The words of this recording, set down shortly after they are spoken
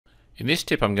In this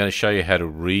tip, I'm going to show you how to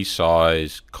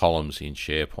resize columns in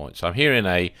SharePoint. So I'm here in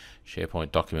a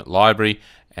SharePoint document library,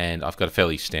 and I've got a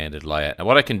fairly standard layout. Now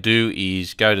what I can do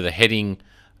is go to the heading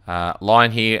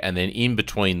line here, and then in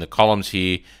between the columns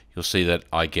here, you'll see that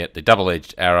I get the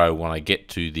double-edged arrow. When I get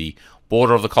to the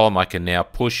border of the column, I can now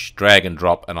push, drag and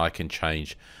drop, and I can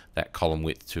change that column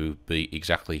width to be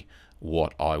exactly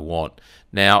what I want.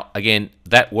 Now again,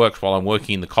 that works while I'm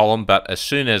working in the column, but as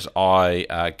soon as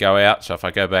I go out, so if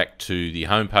I go back to the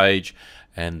home page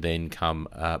and then come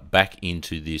back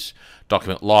into this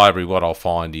document library, what I'll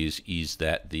find is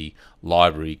that the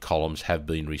library columns have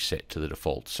been reset to the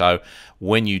default. So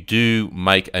when you do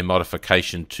make a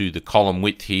modification to the column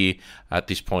width here at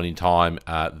this point in time,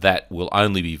 that will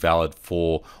only be valid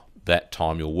for that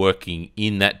time you're working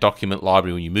in that document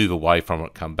library. When you move away from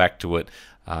it, come back to it,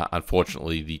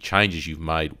 unfortunately the changes you've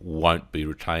made won't be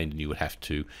retained, and you would have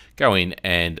to go in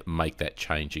and make that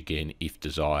change again if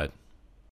desired.